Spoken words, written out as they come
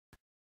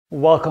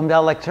Welcome to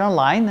our lecture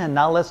online, and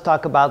now let's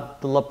talk about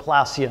the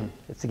Laplacian.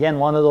 It's again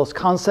one of those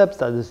concepts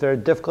that is very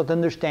difficult to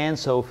understand,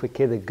 so if we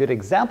get a good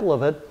example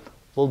of it,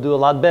 we'll do a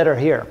lot better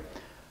here.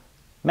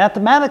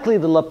 Mathematically,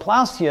 the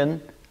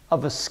Laplacian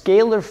of a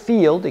scalar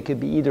field, it could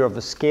be either of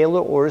a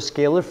scalar or a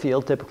scalar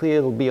field, typically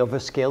it'll be of a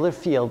scalar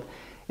field,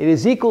 it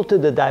is equal to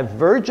the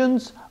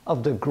divergence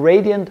of the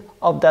gradient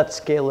of that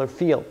scalar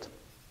field.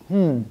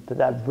 The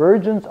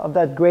divergence of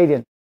that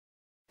gradient.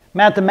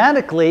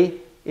 Mathematically,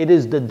 it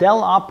is the del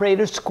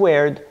operator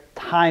squared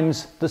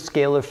times the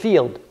scalar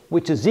field,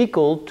 which is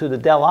equal to the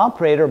del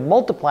operator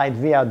multiplied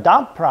via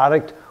dot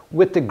product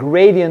with the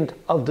gradient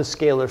of the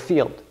scalar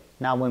field.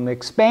 Now when we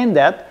expand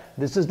that,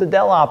 this is the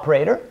del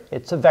operator,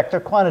 it's a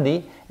vector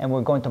quantity, and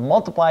we're going to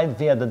multiply it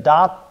via the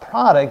dot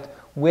product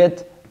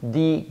with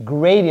the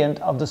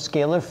gradient of the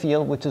scalar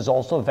field, which is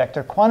also a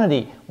vector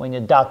quantity. When you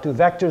dot two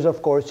vectors,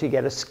 of course, you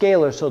get a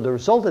scalar, so the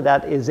result of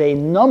that is a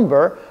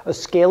number, a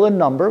scalar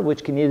number,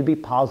 which can either be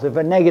positive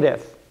or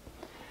negative.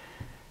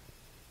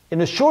 In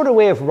a shorter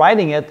way of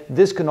writing it,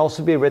 this can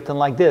also be written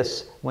like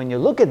this. When you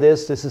look at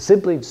this, this is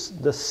simply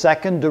the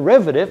second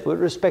derivative with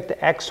respect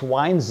to x,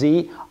 y, and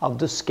z of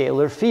the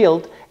scalar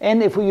field.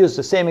 And if we use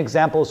the same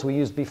examples we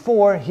used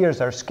before,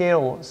 here's our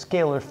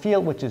scalar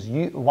field, which is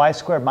y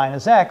squared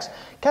minus x,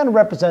 kind of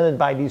represented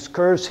by these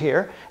curves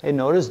here. And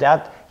notice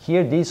that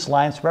here these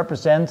lines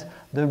represent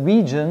the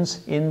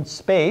regions in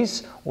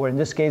space, or in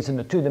this case in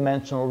the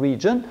two-dimensional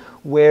region,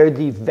 where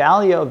the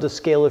value of the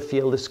scalar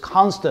field is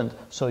constant.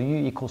 So u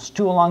equals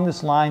 2 along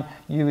this line,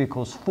 u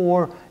equals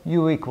 4,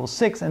 u equals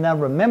 6, and now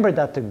remember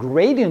that the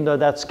gradient of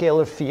that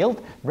scalar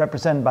field,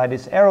 represented by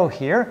this arrow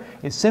here,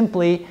 is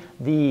simply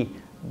the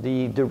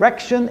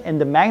direction and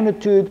the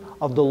magnitude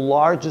of the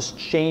largest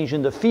change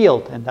in the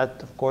field. And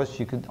that, of course,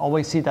 you can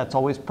always see that's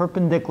always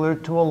perpendicular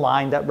to a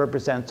line that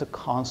represents a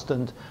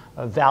constant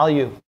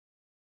value.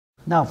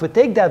 Now, if we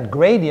take that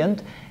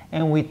gradient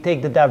and we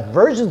take the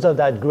divergence of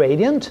that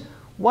gradient,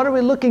 what are we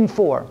looking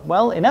for?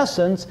 Well, in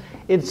essence,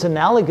 it's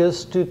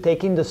analogous to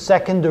taking the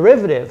second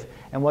derivative.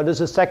 And what does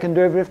the second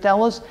derivative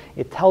tell us?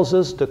 It tells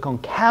us the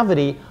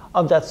concavity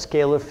of that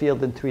scalar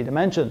field in 3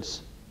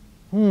 dimensions.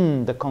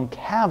 The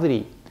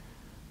concavity.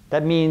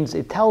 That means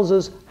it tells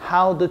us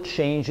how the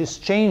change is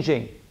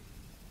changing.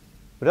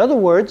 In other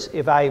words,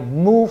 if I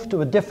move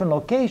to a different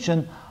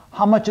location,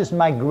 how much is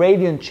my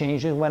gradient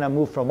changing when I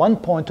move from one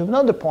point to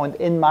another point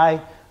in my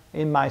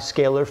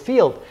scalar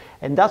field?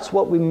 And that's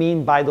what we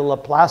mean by the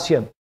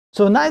Laplacian.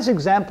 So a nice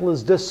example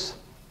is this.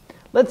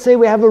 Let's say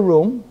we have a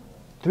room,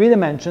 3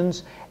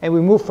 dimensions, and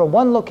we move from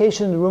one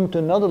location in the room to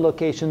another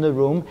location in the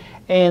room,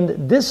 and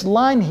this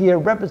line here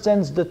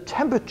represents the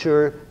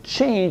temperature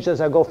change as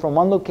I go from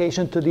one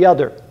location to the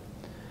other.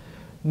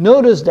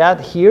 Notice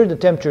that here the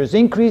temperature is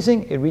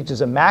increasing, it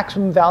reaches a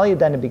maximum value,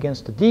 then it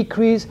begins to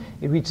decrease,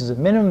 it reaches a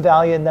minimum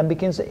value, and then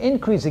begins to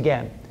increase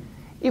again.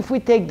 If we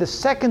take the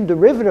second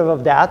derivative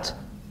of that,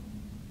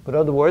 in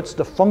other words,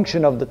 the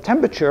function of the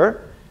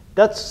temperature,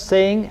 that's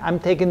saying I'm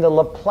taking the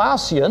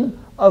Laplacian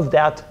of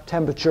that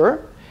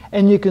temperature,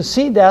 and you can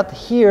see that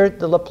here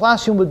the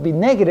Laplacian would be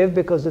negative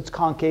because it's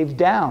concave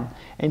down,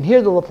 and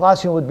here the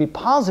Laplacian would be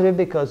positive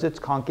because it's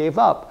concave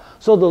up.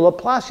 So the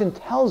Laplacian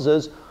tells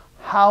us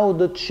how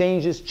the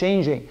change is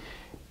changing.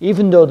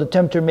 Even though the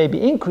temperature may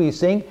be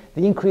increasing,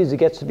 the increase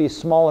gets to be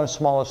smaller and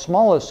smaller and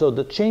smaller, so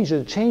the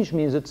change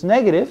means it's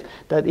negative,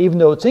 that even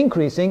though it's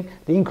increasing,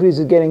 the increase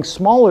is getting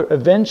smaller.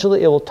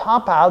 Eventually it will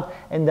top out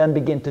and then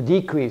begin to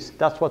decrease.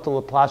 That's what the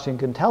Laplacian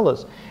can tell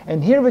us.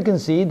 And here we can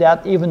see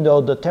that even though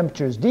the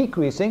temperature is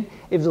decreasing,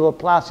 if the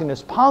Laplacian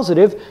is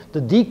positive,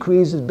 the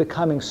decrease is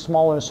becoming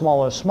smaller and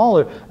smaller and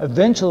smaller.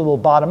 Eventually it will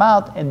bottom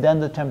out and then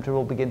the temperature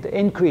will begin to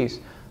increase.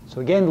 So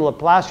again, the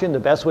Laplacian,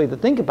 the best way to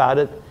think about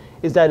it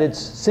is that it's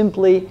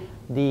simply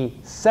the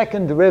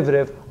second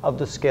derivative of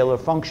the scalar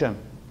function.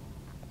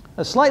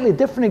 A slightly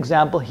different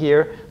example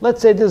here,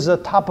 let's say this is a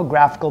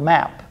topographical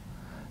map.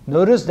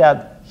 Notice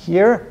that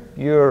here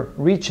you're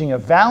reaching a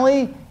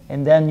valley,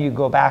 and then you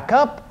go back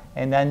up,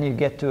 and then you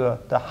get to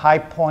the high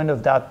point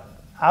of that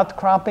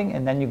outcropping,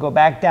 and then you go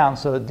back down.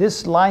 So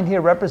this line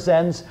here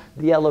represents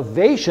the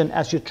elevation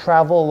as you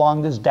travel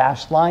along this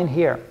dashed line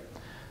here.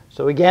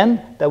 So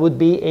again, that would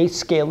be a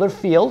scalar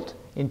field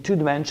in 2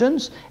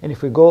 dimensions. And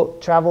if we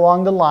travel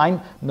along the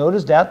line,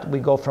 notice that we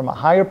go from a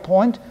higher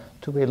point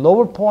to a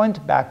lower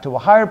point, back to a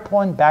higher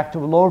point, back to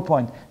a lower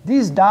point.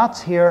 These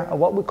dots here are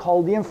what we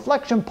call the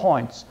inflection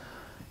points.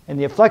 And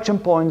the inflection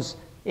points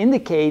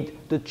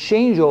indicate the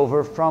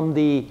changeover from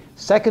the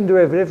second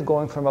derivative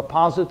going from a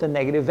positive to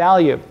negative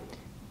value.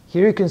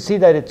 Here you can see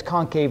that it's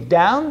concave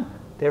down,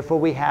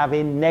 therefore we have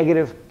a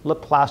negative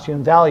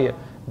Laplacian value.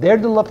 There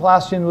the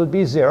Laplacian would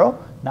be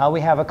 0. Now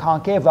we have a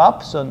concave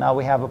up, so now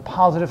we have a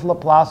positive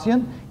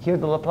Laplacian. Here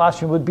the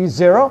Laplacian would be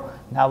 0.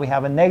 Now we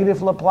have a negative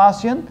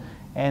Laplacian,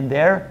 and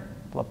there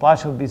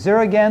Laplacian would be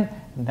 0 again,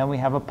 and then we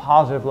have a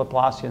positive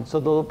Laplacian. So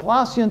the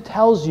Laplacian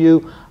tells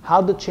you how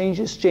the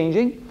change is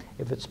changing.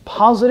 If it's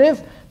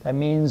positive, that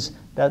means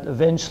that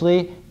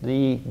eventually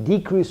the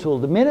decrease will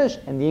diminish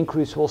and the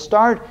increase will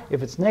start.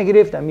 If it's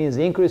negative, that means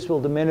the increase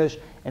will diminish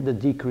and the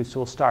decrease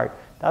will start.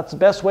 That's the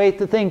best way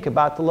to think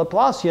about the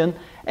Laplacian,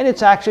 and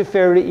it's actually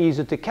fairly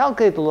easy to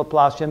calculate the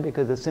Laplacian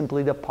because it's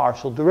simply the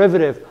partial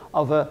derivative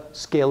of a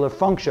scalar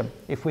function.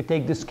 If we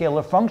take the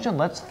scalar function,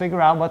 let's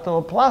figure out what the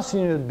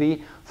Laplacian would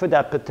be for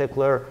that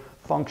particular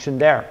function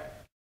there.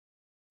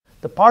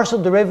 The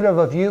partial derivative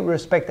of u with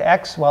respect to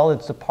x, well,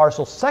 it's the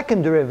partial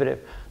second derivative.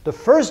 The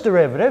first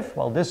derivative,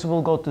 well, this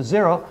will go to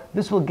 0.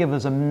 This will give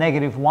us a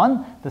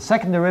 -1. The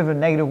second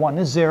derivative of -1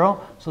 is 0,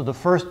 so the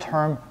first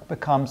term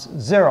becomes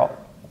 0.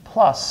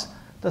 Plus,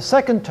 the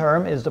second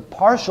term is the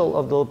partial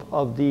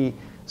of the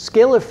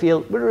scalar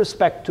field with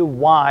respect to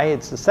y.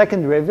 It's the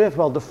second derivative.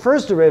 Well, the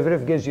first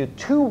derivative gives you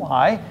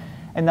 2y,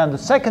 and then the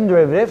second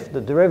derivative,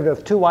 the derivative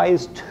of 2y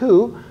is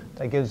 2.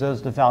 That gives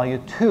us the value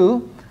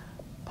 2,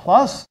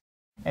 plus,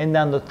 and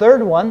then the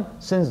third one,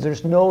 since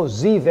there's no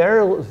z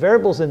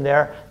variables in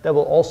there, that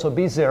will also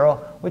be 0,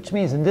 which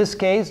means in this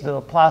case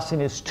the Laplacian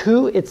is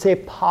 2. It's a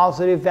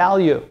positive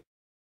value.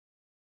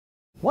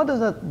 What does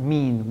that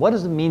mean? What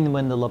does it mean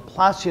when the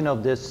Laplacian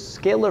of this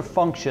scalar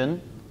function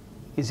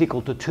is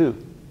equal to 2?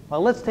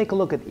 Well, let's take a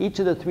look at each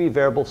of the three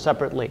variables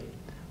separately.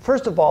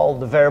 First of all,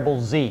 the variable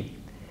z.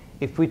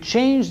 If we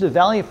change the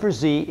value for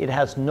z, it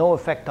has no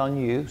effect on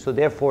u, so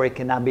therefore it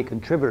cannot be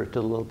contributed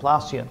to the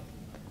Laplacian.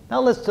 Now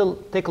let's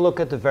take a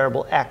look at the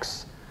variable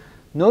x.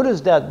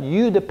 Notice that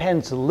u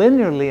depends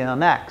linearly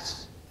on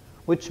x,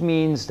 which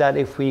means that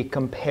if we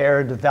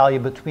compare the value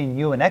between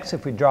u and x,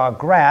 if we draw a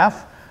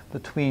graph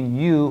between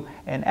u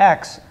and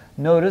x,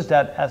 notice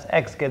that as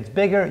x gets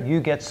bigger,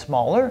 u gets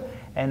smaller,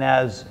 and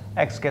as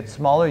x gets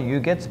smaller, u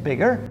gets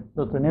bigger.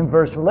 So it's an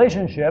inverse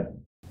relationship,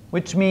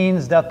 which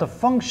means that the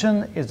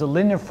function is a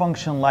linear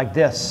function like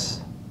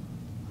this.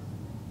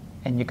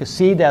 And you can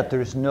see that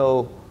there's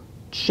no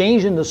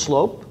change in the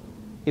slope.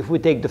 If we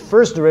take the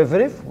first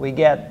derivative, we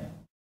get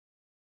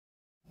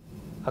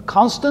a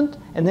constant,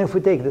 and then if we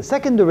take the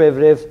second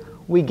derivative,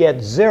 we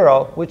get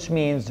 0, which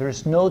means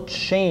there's no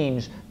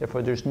change,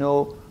 therefore there's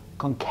no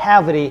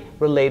concavity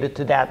related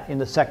to that in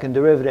the second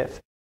derivative.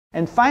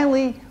 And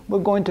finally,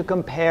 we're going to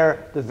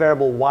compare the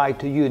variable y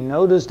to u.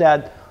 Notice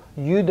that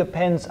u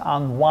depends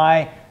on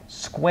y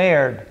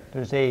squared.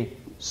 There's a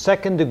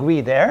second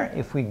degree there.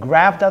 If we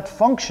graph that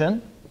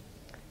function,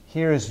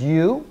 here's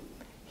u,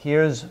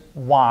 here's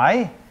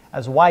y.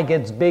 As y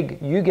gets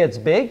big, u gets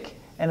big,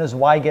 and as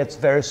y gets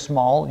very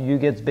small, u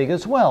gets big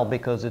as well,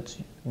 because it's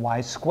y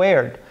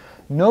squared.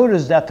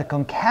 Notice that the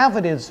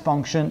concavity of this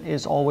function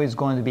is always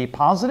going to be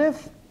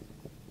positive,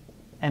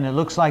 and it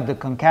looks like the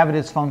concavity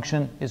of this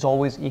function is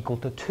always equal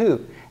to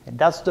 2. And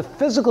that's the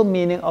physical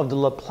meaning of the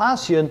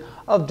Laplacian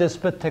of this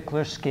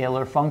particular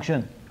scalar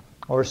function,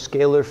 or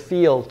scalar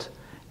field.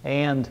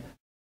 And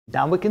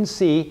now we can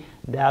see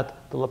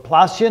that the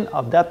Laplacian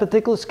of that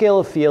particular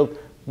scalar field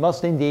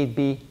must indeed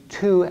be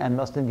 2 and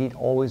must indeed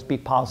always be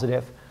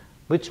positive,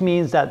 which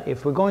means that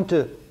if we're going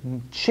to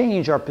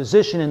change our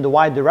position in the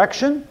y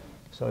direction,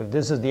 so if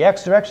this is the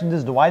x direction, this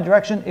is the y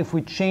direction, if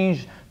we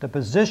change the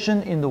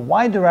position in the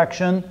y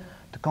direction,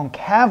 the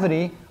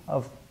concavity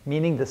of,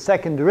 meaning the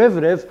second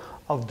derivative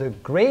of the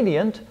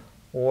gradient,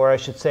 or I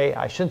shouldn't say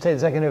the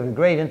second derivative of the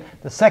gradient,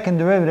 the second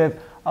derivative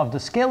of the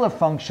scalar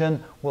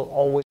function will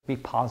always be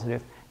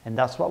positive, and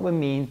that's what we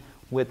mean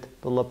with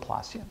the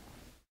Laplacian.